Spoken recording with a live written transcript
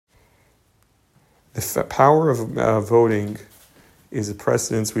The power of voting is a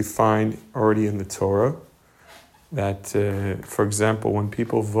precedence we find already in the Torah, that, for example, when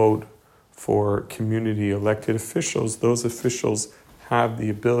people vote for community elected officials, those officials have the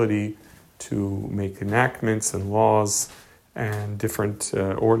ability to make enactments and laws and different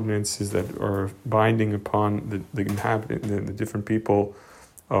ordinances that are binding upon the inhabitant, the different people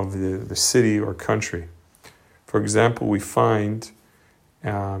of the city or country. For example, we find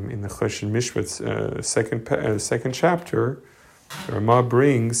in the Choshen Mishpat, second chapter, the Ramah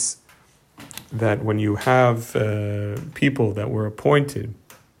brings that when you have people that were appointed,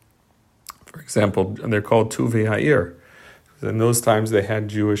 for example, they're called Tuvei Ha'ir. In those times, they had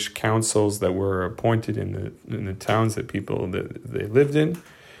Jewish councils that were appointed in the towns that they lived in,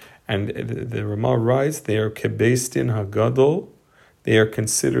 and the Ramah writes they are kebeistin hagadol. They are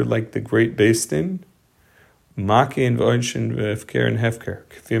considered like the great beistin. Makin v'onshin v'efker and hefker.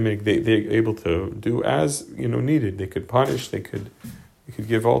 They're able to do as needed. They could punish. They could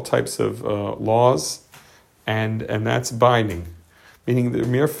give all types of laws, and that's binding. Meaning the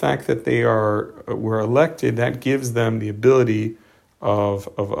mere fact that they were elected, that gives them the ability of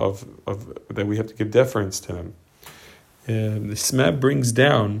that we have to give deference to them. The Smeb brings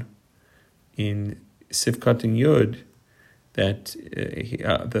down in Sivkat and Yud that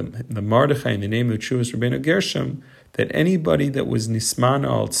the Mardechai in the name of Tshuvas Rabbeinu Gershom, that anybody that was Nismana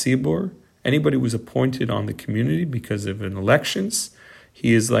al Tzibor, anybody who was appointed on the community because of an elections,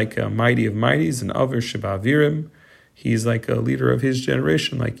 he is like a mighty of mighties, an Aver Shebavirim. He's like a leader of his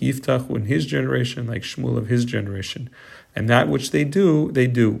generation, like Yiftach in his generation, like Shmuel of his generation. And that which they do, they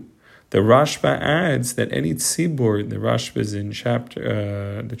do. The Rashba adds that any tzibur, the Rashba is in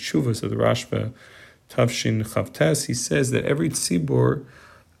chapter, the Tshuvas of the Rashba, Tavshin Chavtes, he says that every tzibur,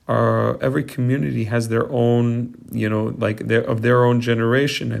 every community has their own, of their own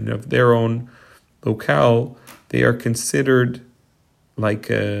generation and of their own locale. They are considered like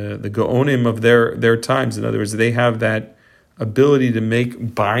the Gaonim of their times. In other words, they have that ability to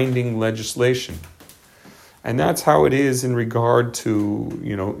make binding legislation. And that's how it is in regard to,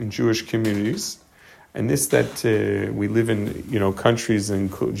 in Jewish communities. And this that we live in, countries, and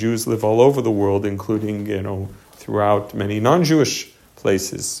Jews live all over the world, including, throughout many non-Jewish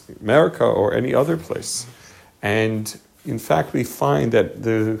places, America or any other place. And in fact, we find that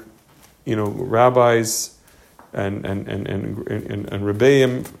the, rabbis and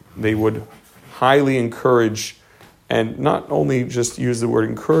Rebbeim, they would highly encourage, and not only just use the word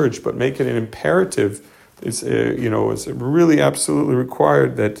encourage, but make it an imperative. It's really absolutely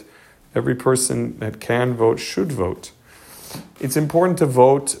required that every person that can vote should vote. It's important to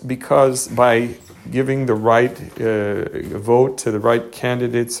vote because by giving the right vote to the right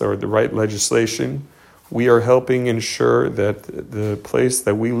candidates or the right legislation, we are helping ensure that the place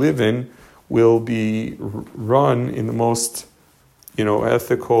that we live in will be run in the most,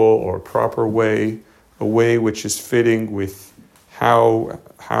 ethical or proper way, a way which is fitting with how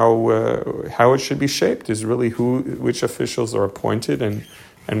it should be shaped, is really which officials are appointed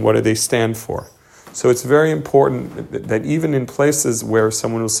and what do they stand for. So it's very important that even in places where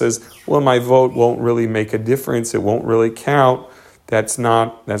someone who says, well, my vote won't really make a difference, it won't really count, that's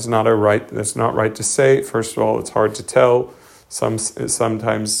not right to say. First of all, it's hard to tell.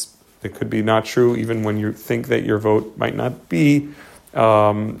 Sometimes it could be not true, even when you think that your vote might not be.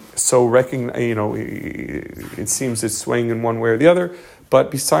 It seems it's swaying in one way or the other.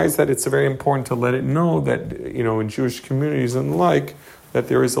 But besides that, it's very important to let it know that, in Jewish communities and the like, that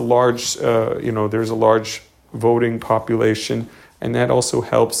there is a large, there's a large voting population, and that also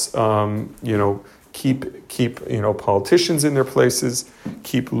helps, keep politicians in their places,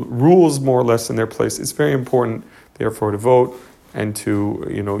 keep rules more or less in their place. It's very important, therefore, to vote and to,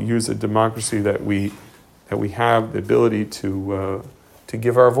 use a democracy that we have the ability to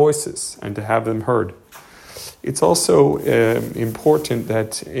give our voices and to have them heard. It's also important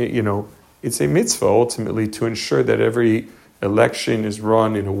that, it's a mitzvah ultimately to ensure that every election is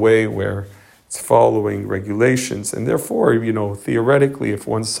run in a way where it's following regulations. And therefore, theoretically, if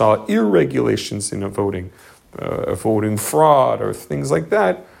one saw irregulations in a voting fraud or things like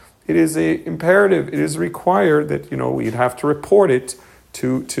that, it is imperative, it is required that, we'd have to report it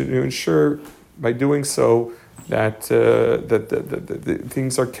to ensure by doing so that the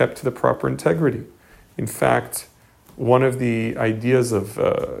things are kept to the proper integrity. In fact, one of the ideas of,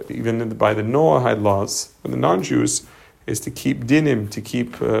 even by the Noahide laws, for the non-Jews, is to keep dinim, to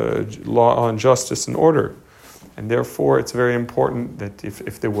keep law and justice and order. And therefore, it's very important that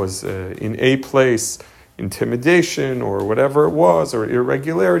if there was in a place intimidation or whatever it was, or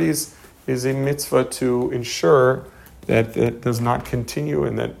irregularities, is a mitzvah to ensure that does not continue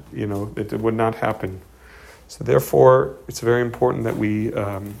and that, that it would not happen. So therefore, it's very important that we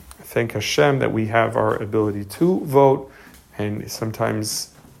thank Hashem that we have our ability to vote, and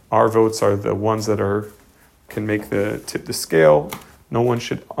sometimes our votes are the ones that can tip the scale. No one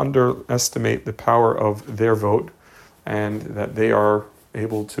should underestimate the power of their vote, and that they are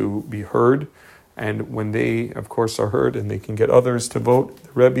able to be heard. And when they, of course, are heard and they can get others to vote,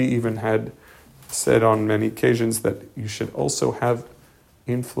 the Rebbe even had said on many occasions that you should also have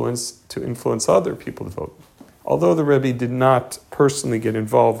influence other people to vote. Although the Rebbe did not personally get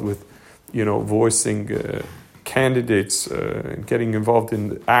involved with, voicing candidates, getting involved in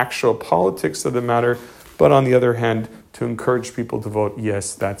the actual politics of the matter, but on the other hand, to encourage people to vote,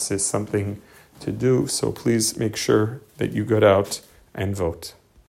 yes, that's something to do. So please make sure that you get out and vote.